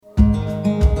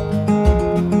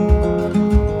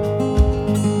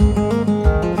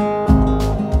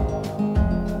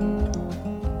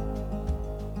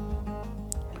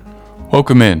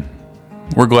Welcome in.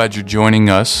 We're glad you're joining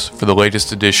us for the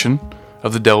latest edition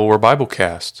of the Delaware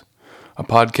Biblecast, a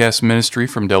podcast ministry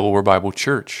from Delaware Bible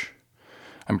Church.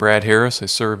 I'm Brad Harris. I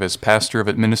serve as pastor of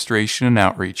administration and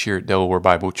outreach here at Delaware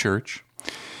Bible Church.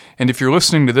 And if you're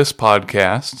listening to this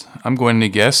podcast, I'm going to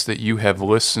guess that you have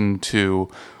listened to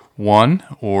one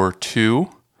or two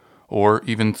or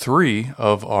even three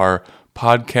of our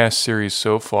podcast series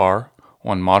so far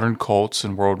on modern cults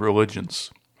and world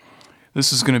religions.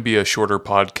 This is going to be a shorter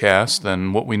podcast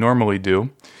than what we normally do,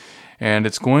 and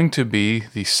it's going to be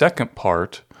the second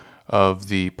part of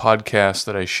the podcast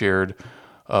that I shared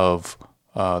of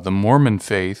the Mormon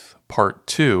faith, part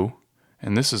 2,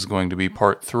 and this is going to be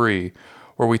part 3,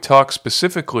 where we talk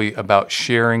specifically about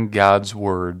sharing God's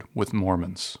Word with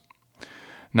Mormons.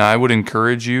 Now, I would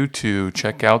encourage you to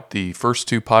check out the first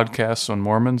 2 podcasts on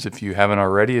Mormons if you haven't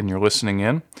already and you're listening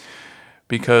in,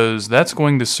 because that's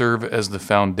going to serve as the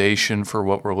foundation for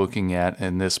what we're looking at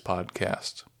in this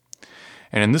podcast.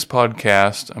 And in this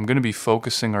podcast, I'm going to be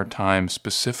focusing our time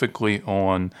specifically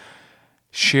on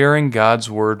sharing God's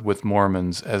Word with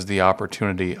Mormons as the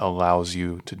opportunity allows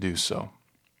you to do so.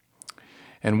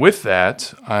 And with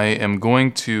that, I am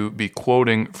going to be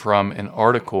quoting from an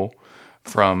article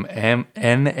from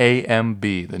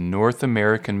NAMB, the North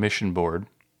American Mission Board,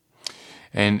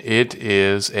 and it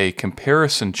is a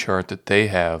comparison chart that they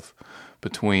have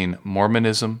between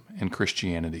Mormonism and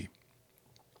Christianity.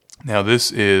 Now,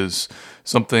 this is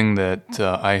something that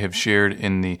I have shared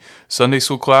in the Sunday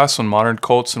school class on modern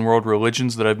cults and world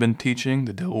religions that I've been teaching,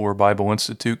 the Delaware Bible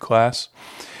Institute class.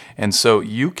 And so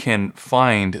you can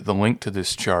find the link to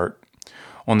this chart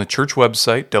on the church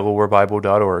website,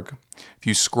 delawarebible.org. If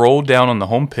you scroll down on the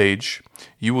home page,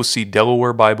 you will see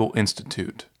Delaware Bible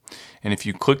Institute. And if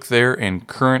you click there in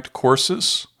current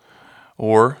courses,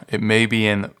 or it may be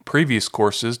in previous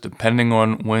courses, depending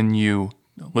on when you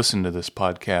listen to this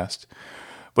podcast.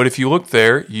 But if you look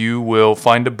there, you will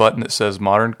find a button that says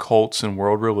Modern Cults and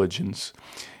World Religions.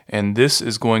 And this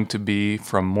is going to be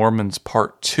from Mormons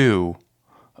Part 2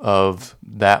 of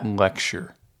that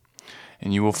lecture.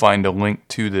 And you will find a link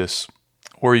to this.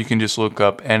 Or you can just look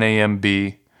up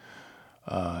NAMB,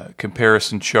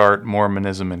 comparison chart,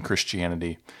 Mormonism and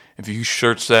Christianity. If you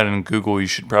search that in Google, you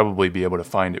should probably be able to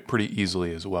find it pretty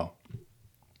easily as well.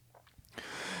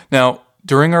 Now,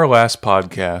 during our last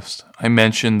podcast, I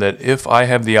mentioned that if I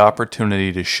have the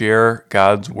opportunity to share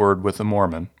God's Word with a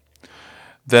Mormon,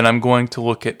 then I'm going to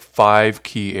look at 5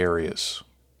 key areas.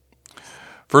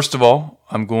 First of all,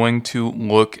 I'm going to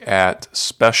look at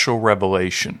special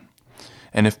revelation.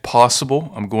 And if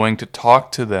possible, I'm going to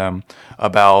talk to them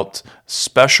about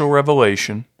special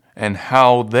revelation and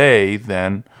how they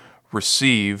then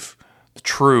receive the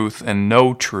truth and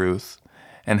know truth,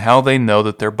 and how they know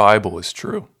that their Bible is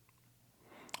true.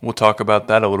 We'll talk about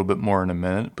that a little bit more in a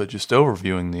minute, but just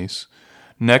overviewing these.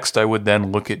 Next, I would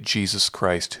then look at Jesus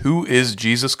Christ. Who is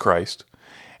Jesus Christ,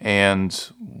 and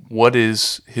what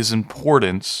is his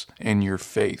importance in your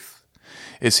faith?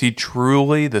 Is he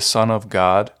truly the Son of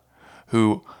God,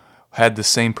 who had the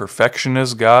same perfection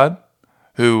as God,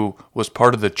 who was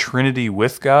part of the Trinity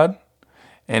with God?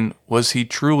 And was he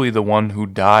truly the one who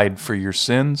died for your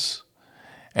sins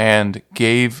and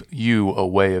gave you a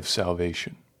way of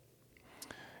salvation?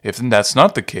 If that's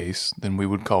not the case, then we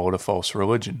would call it a false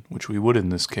religion, which we would in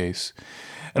this case.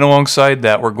 And alongside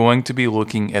that, we're going to be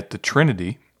looking at the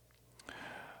Trinity,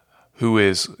 who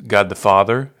is God the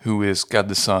Father, who is God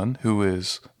the Son, who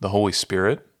is the Holy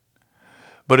Spirit.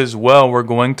 But as well, we're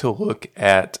going to look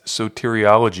at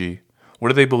soteriology. What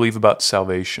do they believe about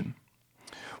salvation?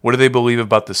 What do they believe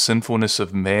about the sinfulness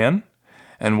of man?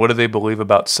 And what do they believe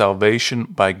about salvation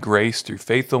by grace through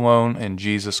faith alone and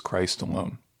Jesus Christ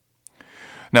alone?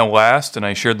 Now last, and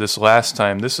I shared this last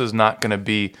time, this is not going to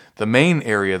be the main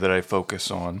area that I focus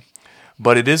on,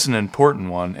 but it is an important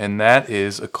one, and that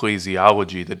is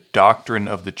ecclesiology, the doctrine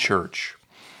of the church.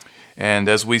 And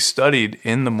as we studied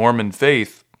in the Mormon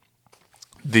faith,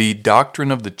 the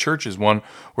doctrine of the church is one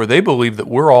where they believe that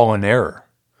we're all in error.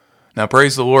 Now,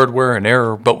 praise the Lord, we're in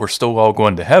error, but we're still all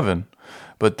going to heaven.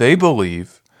 But they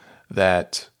believe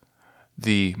that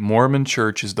the Mormon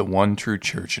church is the one true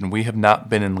church, and we have not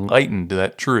been enlightened to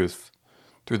that truth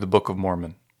through the Book of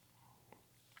Mormon.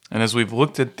 And as we've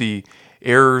looked at the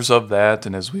errors of that,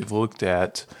 and as we've looked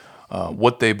at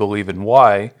what they believe and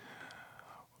why,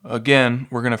 again,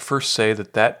 we're going to first say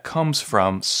that that comes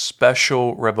from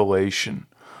special revelation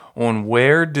on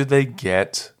where do they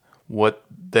get what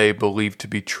they believe to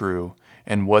be true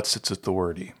and what's its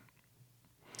authority.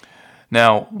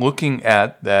 Now, looking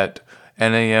at that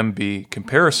NAMB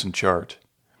comparison chart,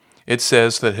 It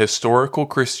says that historical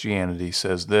Christianity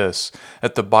says this,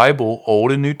 that the Bible,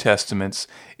 Old and New Testaments,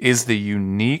 is the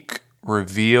unique,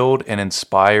 revealed, and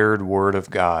inspired Word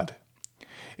of God.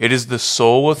 It is the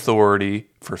sole authority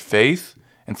for faith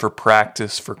and for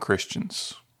practice for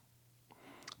Christians.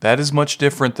 That is much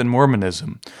different than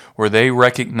Mormonism, where they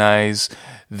recognize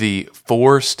the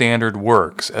 4 standard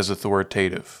works as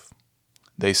authoritative.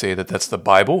 They say that that's the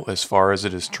Bible, as far as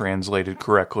it is translated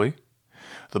correctly.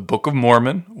 The Book of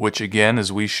Mormon, which again,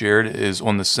 as we shared, is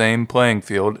on the same playing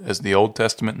field as the Old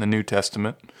Testament and the New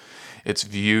Testament. It's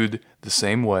viewed the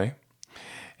same way.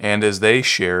 And as they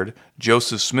shared,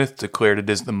 Joseph Smith declared it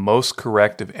is the most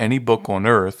correct of any book on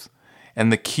earth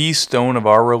and the keystone of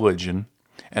our religion,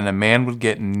 and a man would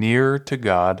get nearer to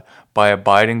God by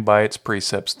abiding by its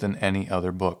precepts than any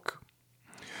other book.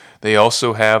 They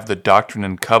also have the Doctrine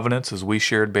and Covenants, as we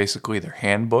shared, basically their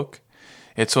handbook.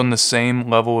 It's on the same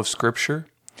level of Scripture.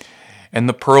 And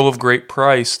the Pearl of Great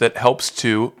Price that helps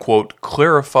to, quote,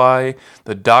 clarify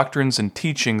the doctrines and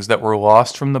teachings that were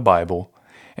lost from the Bible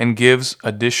and gives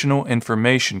additional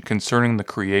information concerning the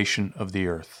creation of the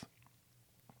earth.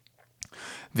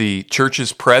 The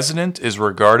church's president is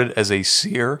regarded as a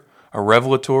seer, a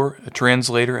revelator, a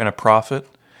translator, and a prophet,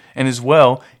 and as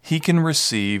well, he can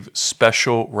receive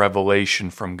special revelation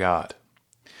from God.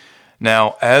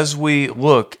 Now, as we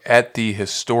look at the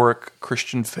historic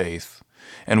Christian faith,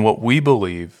 and what we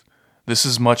believe, this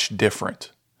is much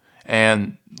different.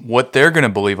 And what they're going to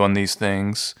believe on these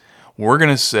things, we're going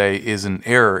to say is an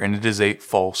error, and it is a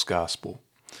false gospel.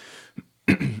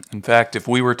 In fact, if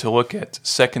we were to look at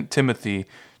 2 Timothy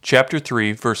chapter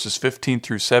 3, verses 15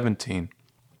 through 17,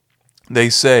 they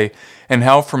say, "And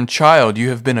how from child you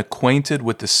have been acquainted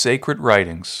with the sacred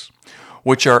writings,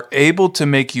 which are able to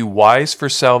make you wise for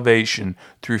salvation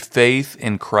through faith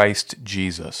in Christ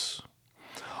Jesus.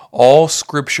 All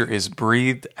Scripture is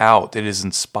breathed out. It is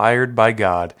inspired by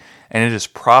God, and it is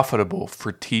profitable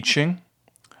for teaching,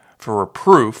 for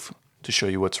reproof, to show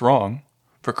you what's wrong,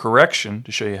 for correction,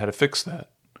 to show you how to fix that,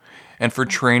 and for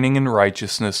training in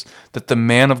righteousness, that the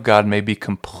man of God may be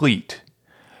complete,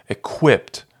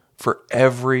 equipped for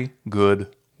every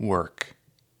good work."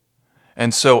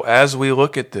 And so as we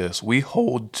look at this, we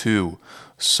hold to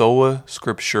sola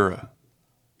scriptura,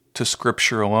 to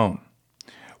Scripture alone.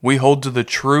 We hold to the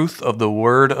truth of the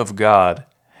Word of God,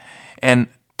 and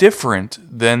different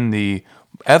than the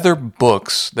other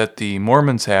books that the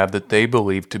Mormons have that they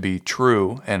believe to be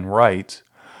true and right,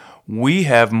 we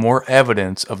have more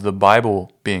evidence of the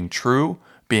Bible being true,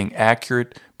 being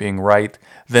accurate, being right,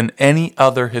 than any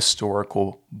other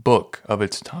historical book of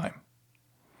its time.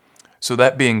 So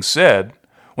that being said,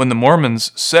 when the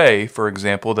Mormons say, for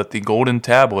example, that the golden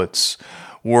tablets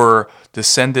were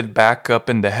descended back up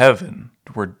into heaven,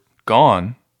 were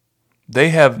gone, they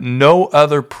have no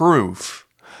other proof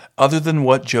other than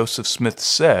what Joseph Smith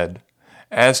said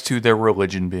as to their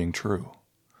religion being true.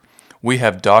 We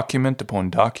have document upon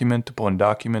document upon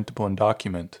document upon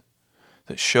document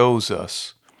that shows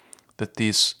us that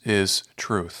this is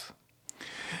truth.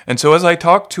 And so as I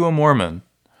talk to a Mormon,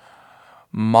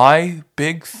 my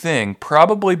big thing,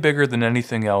 probably bigger than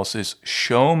anything else, is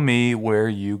show me where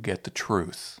you get the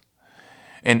truth.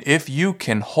 And if you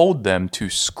can hold them to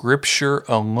Scripture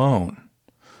alone,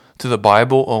 to the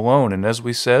Bible alone, and as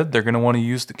we said, they're going to want to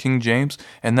use the King James,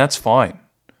 and that's fine.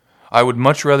 I would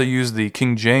much rather use the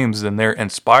King James than their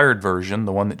inspired version,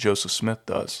 the one that Joseph Smith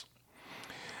does.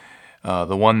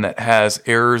 The one that has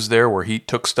errors there where he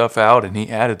took stuff out and he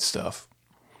added stuff.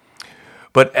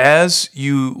 But as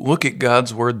you look at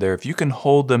God's Word there, if you can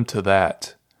hold them to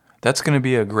that, that's going to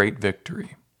be a great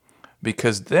victory.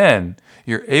 Because then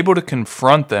you're able to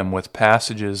confront them with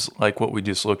passages like what we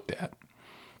just looked at.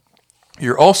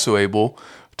 You're also able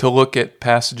to look at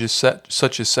passages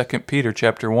such as 2 Peter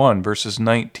chapter 1, verses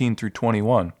 19 through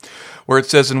 21, where it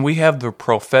says, "And we have the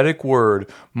prophetic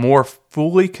word more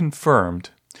fully confirmed,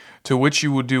 to which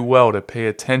you will do well to pay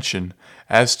attention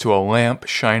as to a lamp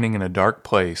shining in a dark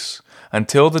place,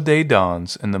 until the day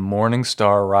dawns and the morning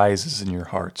star rises in your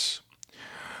hearts.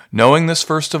 Knowing this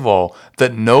first of all,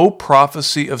 that no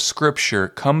prophecy of Scripture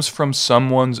comes from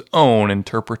someone's own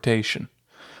interpretation."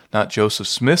 Not Joseph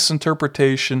Smith's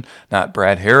interpretation, not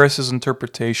Brad Harris's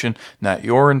interpretation, not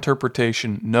your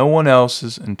interpretation, no one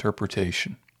else's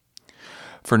interpretation.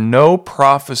 "For no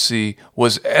prophecy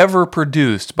was ever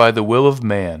produced by the will of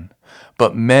man,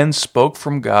 but men spoke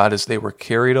from God as they were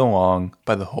carried along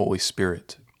by the Holy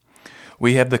Spirit."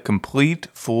 We have the complete,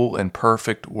 full, and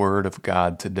perfect Word of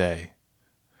God today.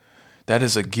 That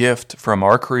is a gift from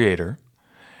our Creator,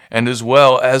 and as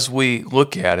well as we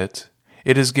look at it,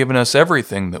 it has given us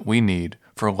everything that we need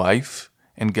for life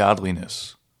and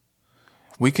godliness.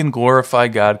 We can glorify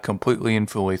God completely and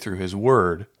fully through His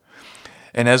Word.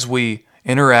 And as we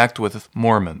interact with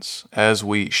Mormons, as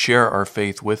we share our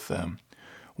faith with them,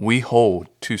 we hold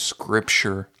to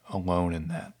Scripture alone in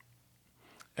that.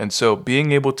 And so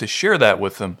being able to share that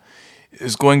with them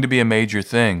is going to be a major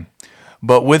thing.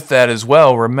 But with that as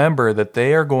well, remember that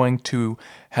they are going to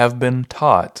have been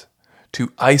taught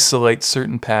to isolate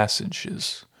certain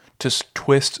passages, to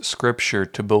twist Scripture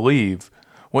to believe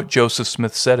what Joseph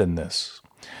Smith said in this.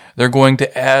 They're going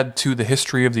to add to the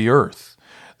history of the earth.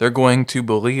 They're going to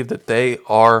believe that they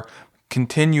are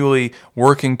continually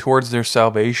working towards their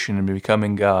salvation and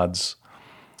becoming gods.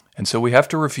 And so we have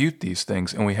to refute these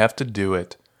things, and we have to do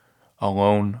it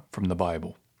alone from the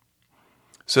Bible.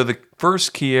 So the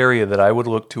first key area that I would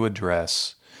look to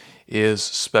address is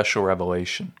special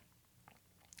revelation.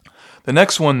 The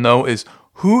next one, though, is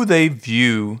who they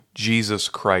view Jesus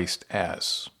Christ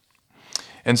as.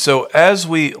 And so as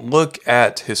we look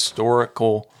at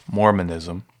historical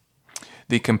Mormonism,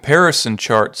 the comparison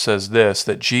chart says this,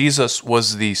 that Jesus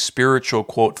was the spiritual,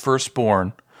 quote,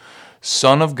 firstborn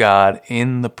Son of God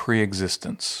in the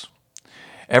pre-existence.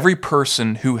 Every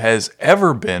person who has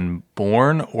ever been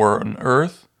born or on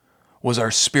earth was our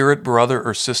spirit brother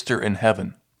or sister in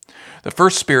heaven. The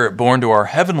first spirit born to our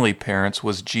heavenly parents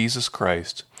was Jesus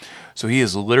Christ. So he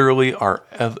is literally our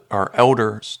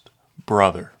eldest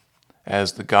brother,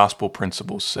 as the gospel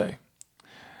principles say.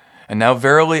 And now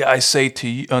verily I say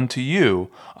unto you,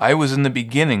 I was in the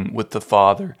beginning with the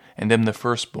Father, and am the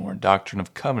firstborn. Doctrine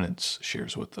of Covenants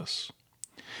shares with us.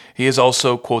 He is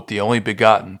also, quote, the only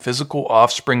begotten, physical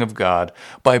offspring of God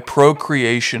by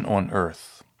procreation on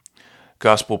earth.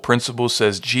 Gospel Principle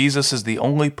says Jesus is the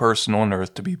only person on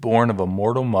earth to be born of a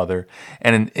mortal mother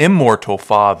and an immortal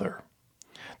father.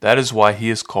 That is why he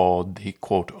is called the,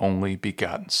 quote, only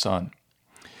begotten Son.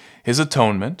 His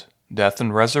atonement, death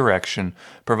and resurrection,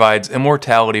 provides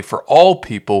immortality for all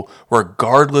people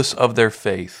regardless of their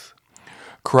faith.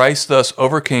 Christ thus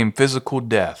overcame physical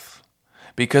death.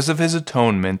 Because of his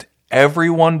atonement,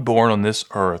 everyone born on this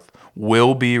earth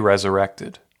will be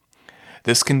resurrected.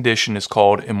 This condition is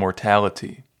called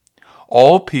immortality.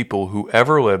 All people who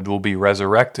ever lived will be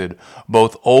resurrected,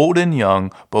 both old and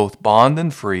young, both bond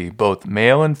and free, both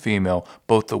male and female,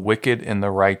 both the wicked and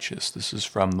the righteous. This is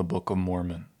from the Book of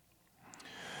Mormon.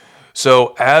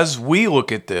 So as we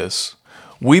look at this,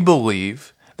 we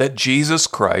believe that Jesus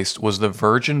Christ was the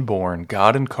virgin-born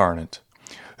God incarnate,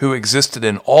 who existed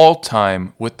in all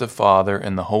time with the Father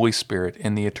and the Holy Spirit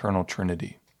in the eternal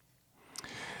Trinity.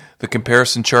 The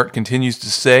comparison chart continues to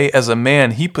say, as a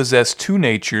man, he possessed two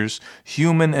natures,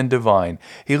 human and divine.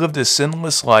 He lived a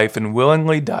sinless life and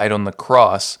willingly died on the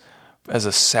cross as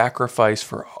a sacrifice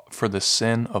for the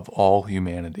sin of all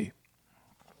humanity.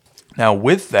 Now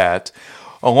with that,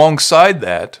 alongside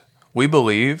that, we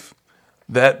believe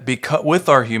that with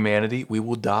our humanity, we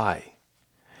will die.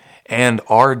 And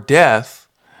our death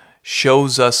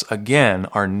shows us again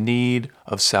our need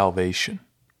of salvation.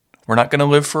 We're not going to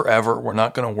live forever. We're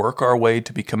not going to work our way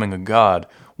to becoming a God.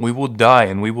 We will die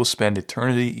and we will spend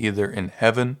eternity either in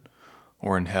heaven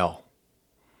or in hell.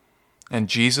 And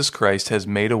Jesus Christ has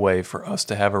made a way for us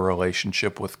to have a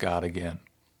relationship with God again.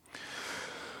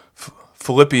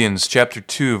 Philippians chapter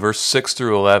 2, verse 6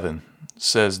 through 11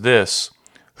 says this,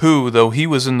 who, though he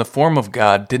was in the form of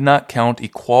God, did not count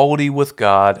equality with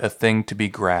God a thing to be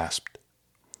grasped.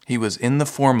 He was in the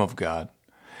form of God.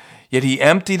 Yet he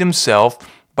emptied himself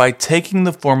by taking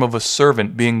the form of a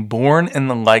servant, being born in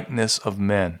the likeness of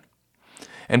men.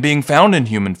 And being found in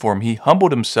human form, he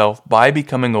humbled himself by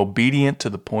becoming obedient to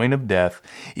the point of death,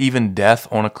 even death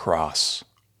on a cross.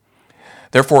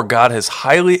 Therefore God has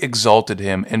highly exalted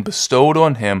him and bestowed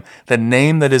on him the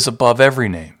name that is above every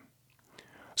name.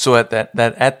 So at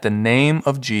the name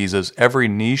of Jesus every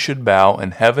knee should bow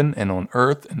in heaven and on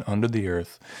earth and under the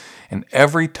earth, and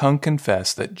every tongue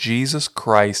confess that Jesus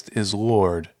Christ is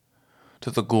Lord, to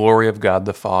the glory of God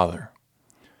the Father.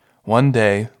 One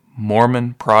day,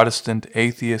 Mormon, Protestant,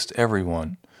 atheist,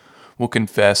 everyone will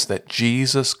confess that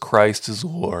Jesus Christ is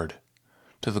Lord,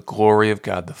 to the glory of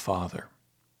God the Father.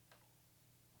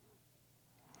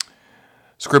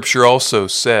 Scripture also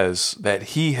says that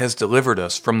he has delivered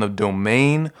us from the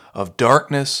domain of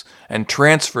darkness and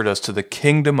transferred us to the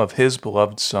kingdom of his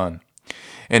beloved Son,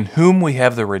 in whom we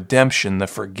have the redemption, the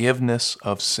forgiveness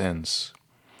of sins.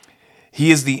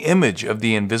 He is the image of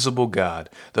the invisible God,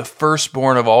 the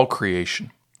firstborn of all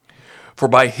creation. For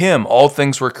by him all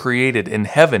things were created in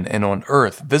heaven and on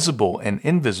earth, visible and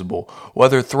invisible,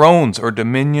 whether thrones or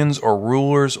dominions or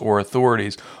rulers or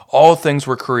authorities. All things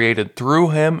were created through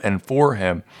him and for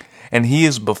him, and he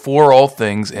is before all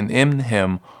things, and in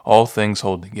him all things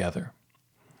hold together.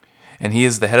 And he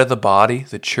is the head of the body,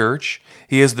 the church.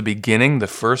 He is the beginning, the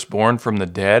firstborn from the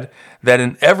dead, that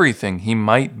in everything he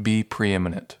might be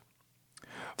preeminent.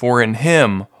 For in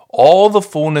him all the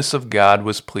fullness of God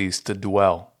was pleased to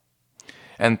dwell,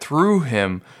 and through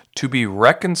him to be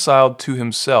reconciled to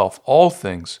himself all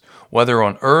things, whether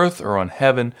on earth or on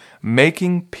heaven,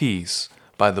 making peace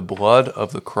by the blood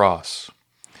of the cross.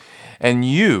 And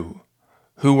you,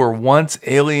 who were once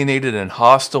alienated and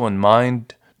hostile in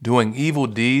mind, doing evil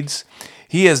deeds,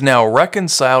 he is now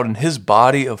reconciled in his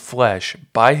body of flesh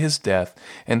by his death,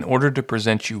 in order to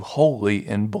present you holy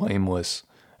and blameless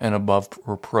and above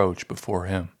reproach before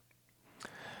him.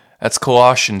 That's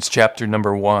Colossians chapter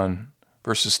number 1,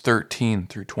 verses 13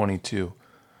 through 22.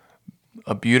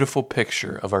 A beautiful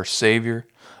picture of our Savior,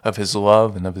 of his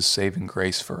love, and of his saving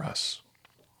grace for us.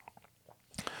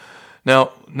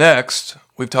 Now, next,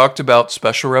 we've talked about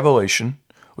special revelation.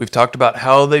 We've talked about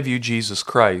how they view Jesus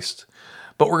Christ.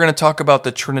 But we're going to talk about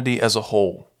the Trinity as a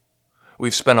whole.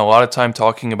 We've spent a lot of time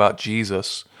talking about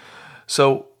Jesus.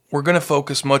 So we're going to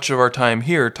focus much of our time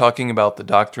here talking about the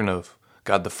doctrine of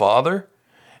God the Father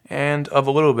and of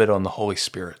a little bit on the Holy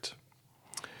Spirit.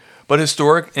 But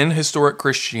in historic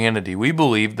Christianity, we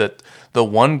believe that the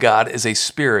one God is a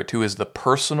spirit who is the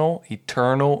personal,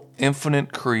 eternal,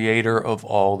 infinite creator of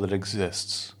all that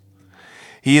exists.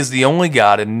 He is the only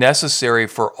God and necessary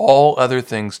for all other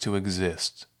things to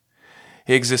exist.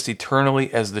 He exists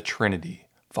eternally as the Trinity,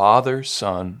 Father,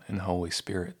 Son, and Holy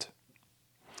Spirit.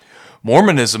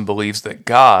 Mormonism believes that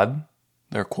God,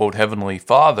 their quote, Heavenly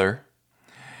Father,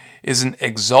 is an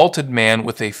exalted man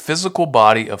with a physical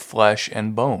body of flesh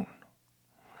and bone.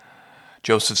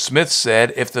 Joseph Smith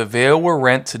said, if the veil were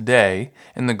rent today,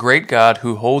 and the great God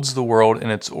who holds the world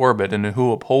in its orbit and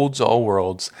who upholds all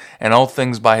worlds and all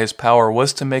things by his power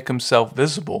was to make himself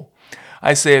visible,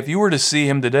 I say if you were to see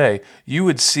him today, you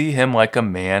would see him like a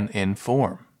man in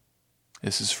form.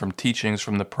 This is from teachings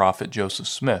from the prophet Joseph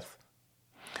Smith.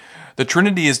 The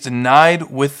Trinity is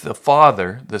denied with the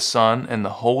Father, the Son, and the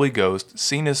Holy Ghost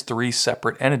seen as three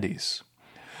separate entities.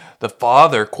 The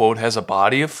Father, quote, has a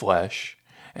body of flesh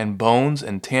and bones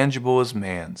and tangible as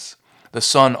man's. The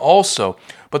Son also,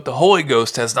 but the Holy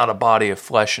Ghost has not a body of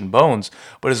flesh and bones,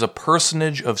 but is a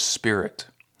personage of spirit.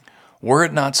 Were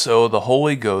it not so, the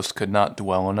Holy Ghost could not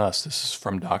dwell in us. This is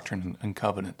from Doctrine and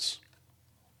Covenants.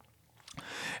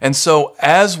 And so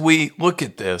as we look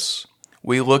at this,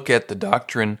 we look at the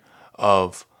doctrine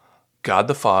of God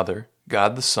the Father,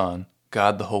 God the Son,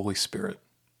 God the Holy Spirit.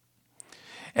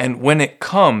 And when it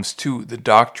comes to the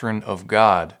doctrine of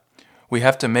God, we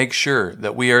have to make sure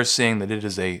that we are seeing that it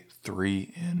is a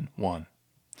 3-in-1.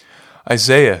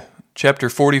 Isaiah chapter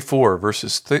 44,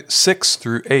 verses 6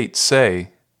 through 8 say,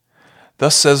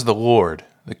 Thus says the Lord,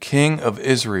 the King of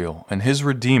Israel, and his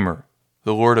Redeemer,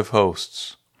 the Lord of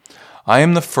hosts. I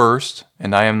am the first,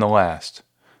 and I am the last.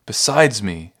 Besides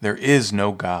me, there is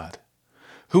no God.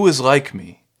 Who is like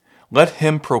me? Let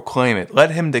him proclaim it.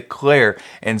 Let him declare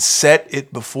and set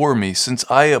it before me, since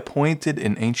I appointed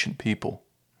an ancient people.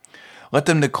 Let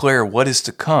them declare what is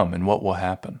to come and what will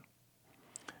happen.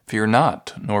 Fear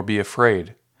not, nor be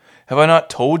afraid. Have I not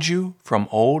told you from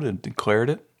old and declared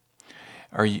it?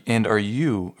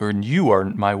 You are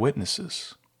my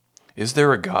witnesses. Is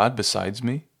there a God besides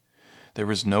me?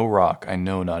 There is no rock, I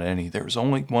know not any. There is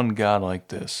only one God like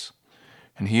this,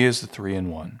 and he is the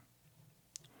 3-in-1.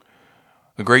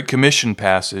 The Great Commission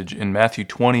passage in Matthew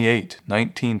 28,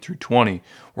 19 through 20,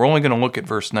 we're only going to look at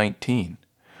verse 19,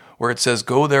 where it says,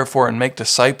 Go therefore and make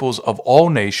disciples of all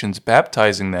nations,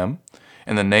 baptizing them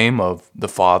in the name of the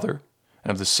Father,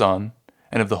 and of the Son,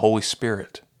 and of the Holy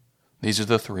Spirit. These are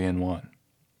the 3-in-1.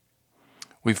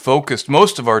 We've focused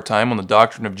most of our time on the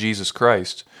doctrine of Jesus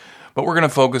Christ, but we're going to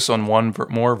focus on one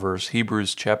more verse,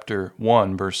 Hebrews chapter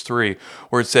 1, verse 3,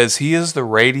 where it says, He is the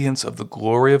radiance of the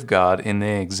glory of God in the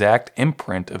exact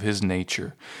imprint of his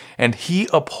nature, and he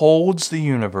upholds the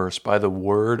universe by the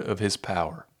word of his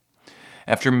power.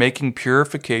 After making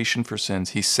purification for sins,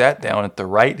 he sat down at the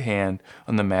right hand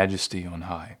of the Majesty on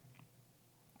high.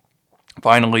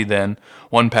 Finally, then,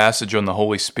 one passage on the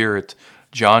Holy Spirit,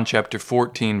 John chapter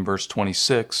 14, verse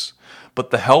 26,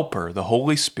 But the Helper, the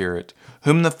Holy Spirit,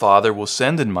 whom the Father will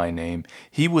send in my name,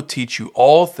 he will teach you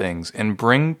all things and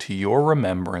bring to your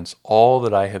remembrance all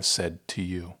that I have said to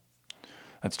you.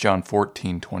 That's John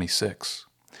 14, 26.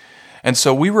 And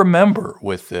so we remember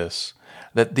with this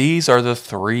that these are the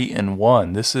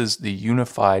 3-in-1. This is the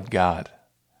unified God.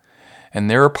 And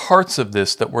there are parts of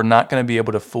this that we're not going to be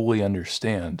able to fully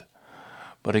understand.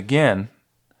 But again,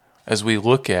 as we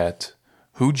look at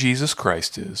who Jesus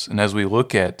Christ is, and as we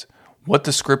look at what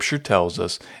the Scripture tells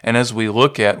us, and as we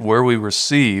look at where we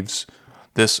receive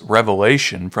this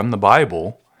revelation from the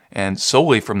Bible, and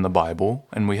solely from the Bible,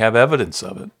 and we have evidence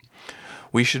of it,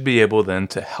 we should be able then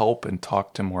to help and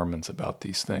talk to Mormons about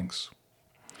these things.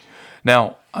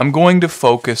 Now, I'm going to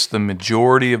focus the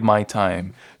majority of my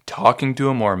time talking to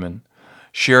a Mormon,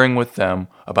 sharing with them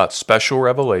about special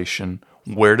revelation,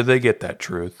 where do they get that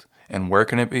truth, and where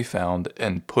can it be found,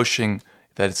 and pushing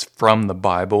that it's from the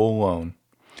Bible alone.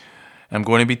 I'm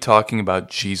going to be talking about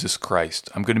Jesus Christ.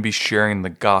 I'm going to be sharing the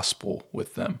gospel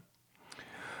with them.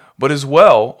 But as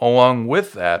well, along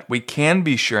with that, we can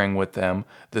be sharing with them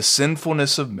the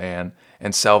sinfulness of man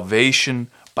and salvation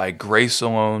by grace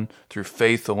alone, through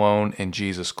faith alone, in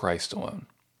Jesus Christ alone.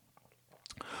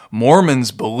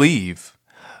 Mormons believe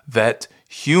that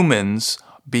humans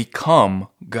become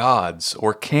gods,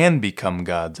 or can become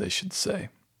gods, I should say.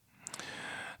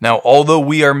 Now, although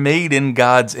we are made in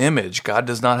God's image, God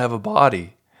does not have a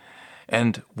body,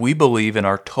 and we believe in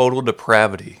our total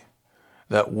depravity,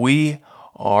 that we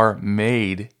are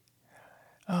made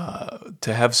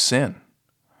to have sin.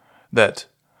 That,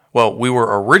 well, we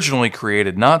were originally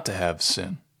created not to have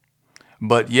sin,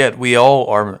 but yet we all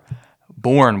are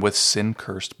born with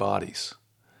sin-cursed bodies.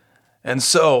 And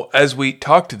so, as we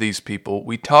talk to these people,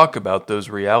 we talk about those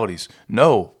realities.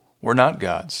 No, we're not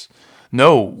gods.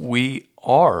 No, we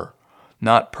are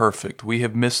not perfect. We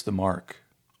have missed the mark.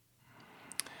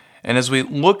 And as we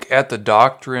look at the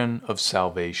doctrine of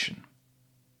salvation,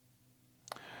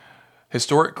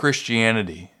 historic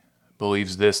Christianity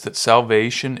believes this, that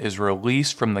salvation is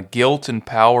released from the guilt and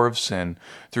power of sin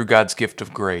through God's gift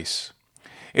of grace.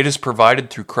 It is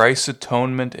provided through Christ's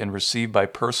atonement and received by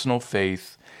personal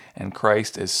faith and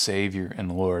Christ as Savior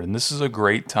and Lord. And this is a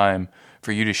great time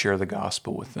for you to share the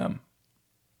gospel with them.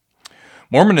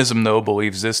 Mormonism, though,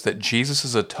 believes this, that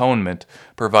Jesus' atonement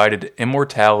provided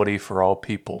immortality for all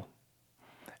people.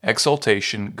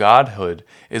 Exaltation, godhood,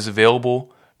 is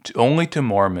available only to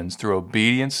Mormons through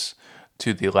obedience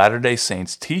to the Latter-day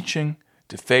Saints' teaching,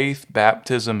 to faith,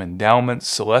 baptism, endowments,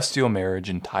 celestial marriage,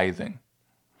 and tithing.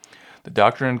 The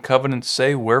Doctrine and Covenants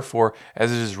say, wherefore,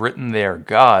 as it is written, they are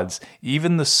God's,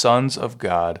 even the sons of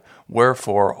God,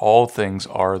 wherefore all things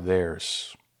are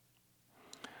theirs.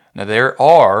 Now there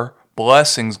are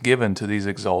blessings given to these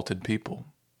exalted people.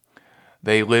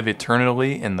 They live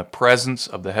eternally in the presence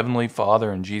of the Heavenly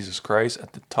Father and Jesus Christ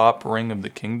at the top ring of the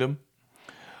kingdom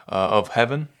of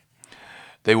heaven.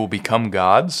 They will become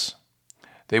gods.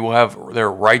 They will have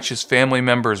their righteous family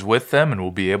members with them and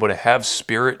will be able to have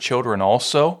spirit children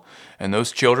also. And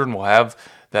those children will have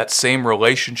that same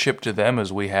relationship to them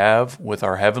as we have with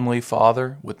our Heavenly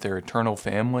Father, with their eternal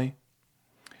family.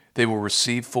 They will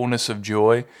receive fullness of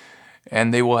joy,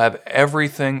 and they will have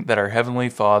everything that our Heavenly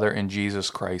Father and Jesus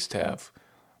Christ have: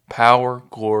 power,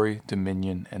 glory,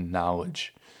 dominion, and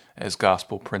knowledge, as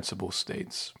gospel principle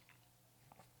states.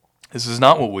 This is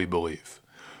not what we believe.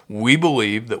 We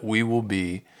believe that we will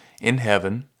be in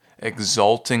heaven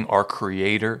exalting our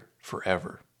Creator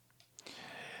forever.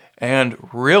 And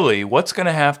really, what's going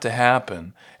to have to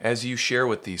happen as you share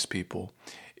with these people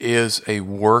is a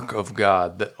work of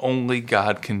God that only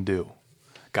God can do.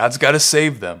 God's got to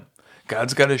save them.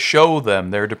 God's got to show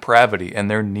them their depravity and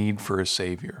their need for a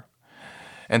Savior.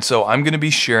 And so I'm going to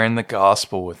be sharing the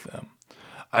gospel with them.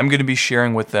 I'm going to be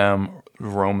sharing with them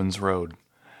Romans Road,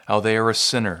 how they are a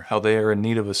sinner, how they are in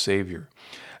need of a Savior.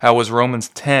 How as Romans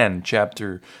 10,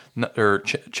 chapter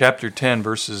 10,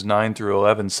 verses 9 through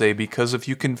 11 say, because if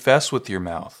you confess with your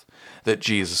mouth that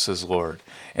Jesus is Lord,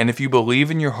 and if you believe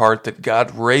in your heart that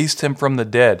God raised him from the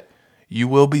dead, you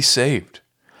will be saved.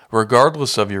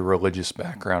 Regardless of your religious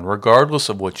background, regardless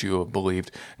of what you have believed,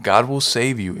 God will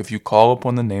save you if you call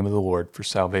upon the name of the Lord for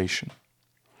salvation.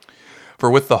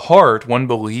 For with the heart one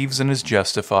believes and is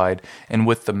justified, and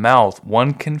with the mouth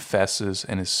one confesses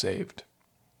and is saved.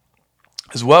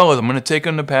 As well as I'm going to take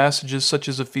on to passages such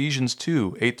as Ephesians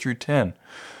 2, 8 through 10,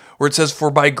 where it says, for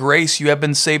by grace you have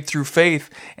been saved through faith,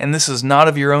 and this is not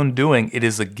of your own doing, it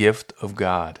is a gift of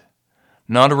God.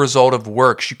 Not a result of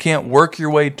works. You can't work your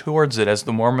way towards it, as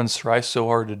the Mormons try so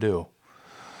hard to do.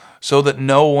 So that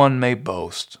no one may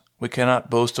boast. We cannot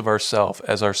boast of ourselves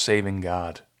as our saving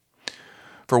God.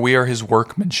 For we are his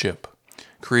workmanship,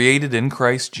 created in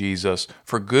Christ Jesus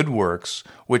for good works,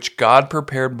 which God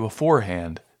prepared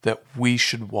beforehand that we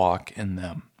should walk in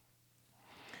them.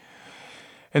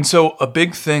 And so a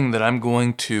big thing that I'm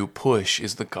going to push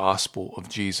is the gospel of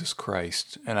Jesus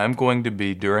Christ. And I'm going to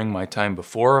be, during my time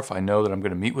before, if I know that I'm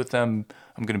going to meet with them,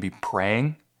 I'm going to be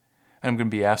praying, and I'm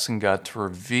going to be asking God to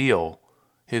reveal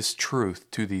his truth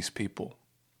to these people.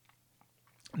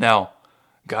 Now,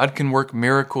 God can work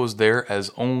miracles there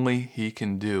as only he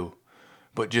can do.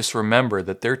 But just remember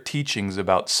that their teachings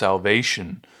about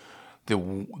salvation, the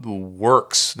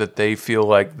works that they feel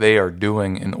like they are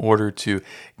doing in order to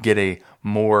get a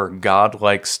more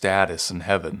godlike status in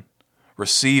heaven,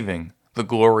 receiving the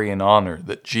glory and honor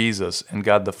that Jesus and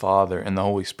God the Father and the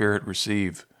Holy Spirit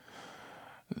receive,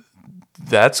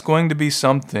 that's going to be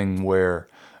something where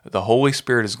the Holy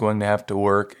Spirit is going to have to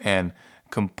work and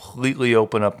completely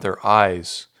open up their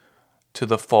eyes to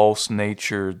the false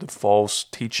nature, the false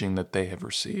teaching that they have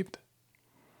received.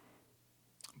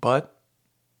 But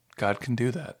God can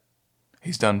do that.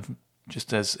 He's done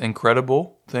just as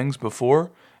incredible things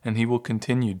before, and He will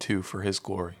continue to for His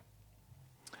glory.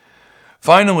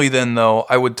 Finally, then, though,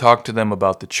 I would talk to them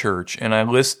about the church, and I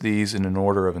list these in an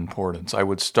order of importance. I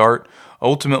would start,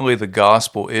 ultimately, the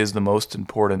gospel is the most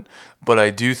important, but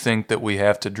I do think that we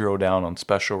have to drill down on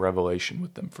special revelation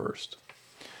with them first.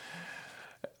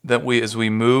 That as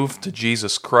we move to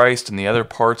Jesus Christ and the other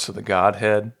parts of the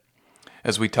Godhead,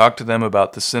 as we talk to them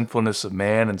about the sinfulness of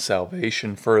man and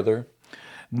salvation further,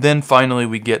 then finally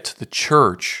we get to the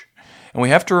church, and we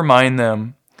have to remind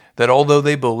them that although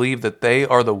they believe that they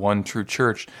are the one true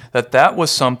church, that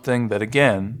was something that,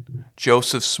 again,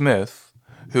 Joseph Smith,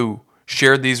 who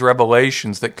shared these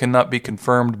revelations that cannot be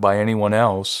confirmed by anyone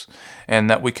else, and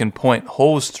that we can point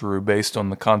holes through based on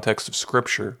the context of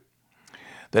Scripture,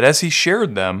 that as he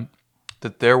shared them,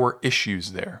 that there were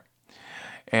issues there.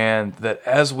 And that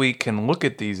as we can look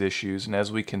at these issues and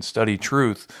as we can study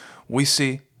truth, we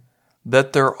see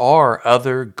that there are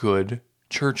other good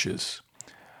churches.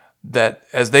 That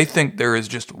as they think there is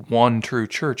just one true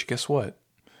church, guess what?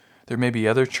 There may be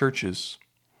other churches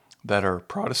that are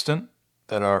Protestant,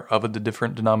 that are of a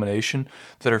different denomination,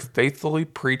 that are faithfully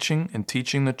preaching and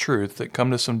teaching the truth, that come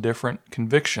to some different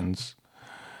convictions,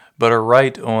 but are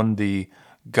right on the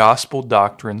gospel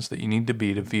doctrines that you need to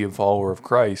be a follower of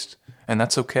Christ, and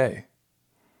that's okay.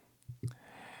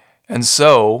 And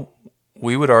so,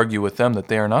 we would argue with them that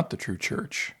they are not the true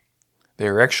church. They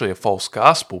are actually a false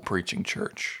gospel preaching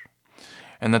church.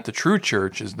 And that the true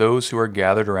church is those who are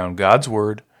gathered around God's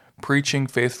word, preaching,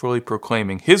 faithfully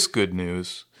proclaiming His good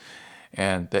news,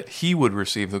 and that He would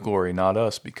receive the glory, not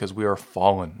us, because we are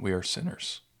fallen, we are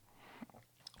sinners.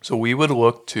 So we would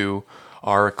look to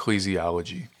our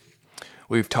ecclesiology.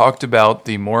 We've talked about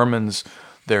the Mormons,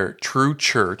 their true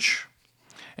church,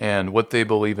 and what they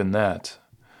believe in that.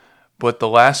 But the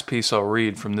last piece I'll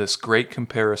read from this great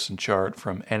comparison chart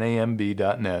from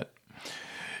NAMB.net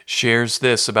shares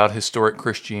this about historic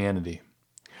Christianity.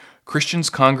 Christians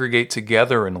congregate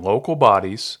together in local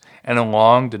bodies and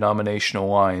along denominational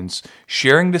lines,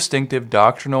 sharing distinctive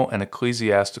doctrinal and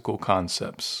ecclesiastical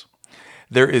concepts.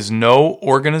 There is no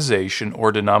organization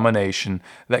or denomination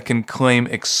that can claim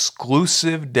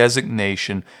exclusive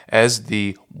designation as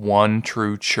the one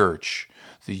true church.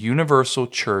 The universal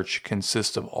church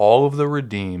consists of all of the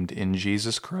redeemed in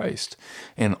Jesus Christ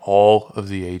in all of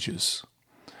the ages.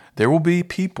 There will be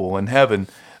people in heaven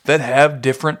that have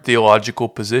different theological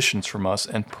positions from us,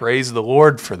 and praise the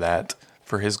Lord for that,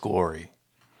 for His glory.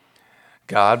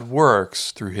 God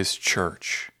works through His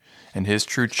church, and His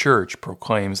true church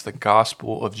proclaims the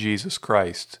gospel of Jesus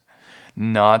Christ,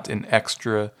 not an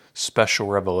extra special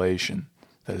revelation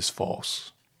that is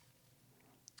false.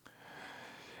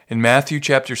 In Matthew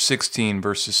chapter 16,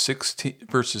 verses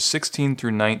 16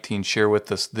 through 19 share with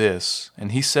us this,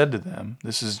 and He said to them,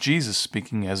 this is Jesus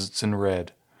speaking as it's in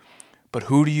red, "But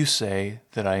who do you say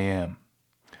that I am?"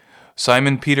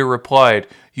 Simon Peter replied,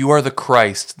 "You are the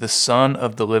Christ, the Son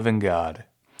of the living God."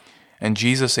 And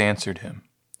Jesus answered him,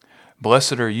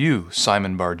 "Blessed are you,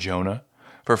 Simon Bar-Jonah,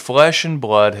 for flesh and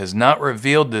blood has not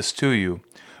revealed this to you,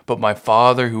 but my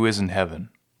Father who is in heaven.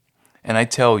 And I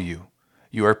tell you,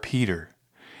 you are Peter,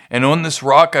 and on this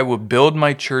rock I will build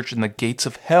my church, and the gates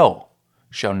of hell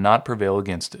shall not prevail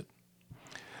against it.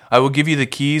 I will give you the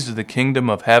keys of the kingdom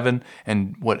of heaven,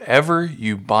 and whatever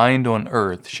you bind on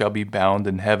earth shall be bound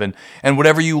in heaven, and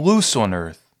whatever you loose on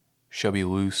earth shall be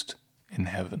loosed in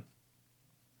heaven."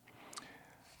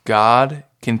 God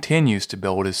continues to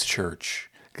build His church.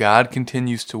 God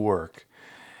continues to work.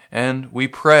 And we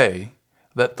pray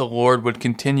that the Lord would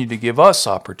continue to give us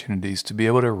opportunities to be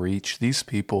able to reach these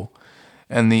people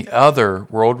and the other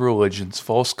world religions,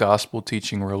 false gospel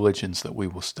teaching religions that we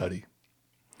will study.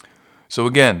 So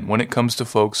again, when it comes to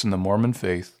folks in the Mormon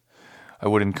faith, I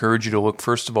would encourage you to look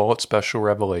first of all at special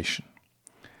revelation.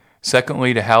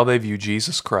 Secondly, to how they view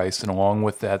Jesus Christ, and along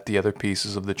with that, the other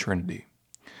pieces of the Trinity.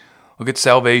 Look at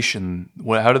salvation.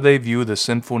 How do they view the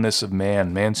sinfulness of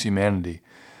man, man's humanity?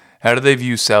 How do they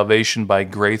view salvation by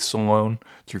grace alone,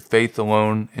 through faith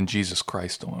alone, in Jesus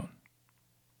Christ alone?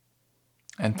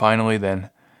 And finally then,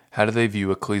 How do they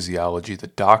view ecclesiology, the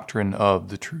doctrine of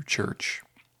the true church?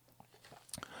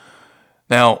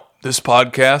 Now, this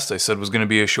podcast I said was going to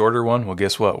be a shorter one. Well,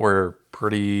 guess what? We're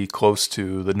pretty close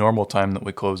to the normal time that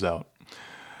we close out.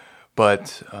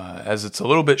 But as it's a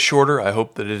little bit shorter, I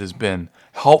hope that it has been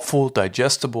helpful,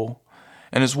 digestible,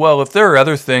 and as well, if there are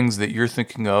other things that you're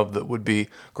thinking of that would be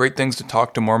great things to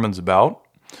talk to Mormons about,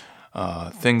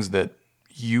 things that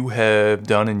you have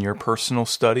done in your personal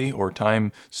study or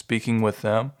time speaking with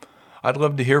them, I'd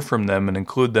love to hear from them and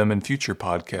include them in future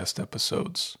podcast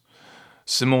episodes.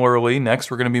 Similarly,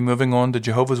 next we're going to be moving on to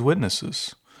Jehovah's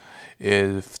Witnesses.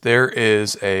 If there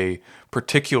is a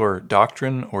particular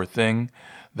doctrine or thing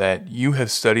that you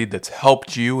have studied that's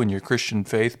helped you in your Christian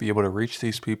faith be able to reach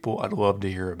these people, I'd love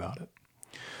to hear about it.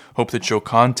 Hope that you'll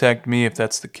contact me if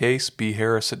that's the case,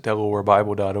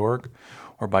 bharris@delawarebible.org,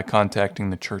 or by contacting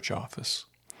the church office.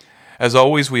 As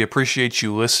always, we appreciate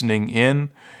you listening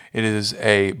in. It is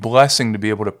a blessing to be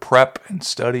able to prep and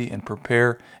study and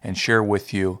prepare and share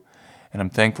with you, and I'm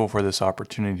thankful for this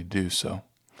opportunity to do so.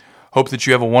 Hope that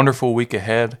you have a wonderful week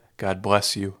ahead. God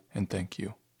bless you, and thank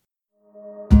you.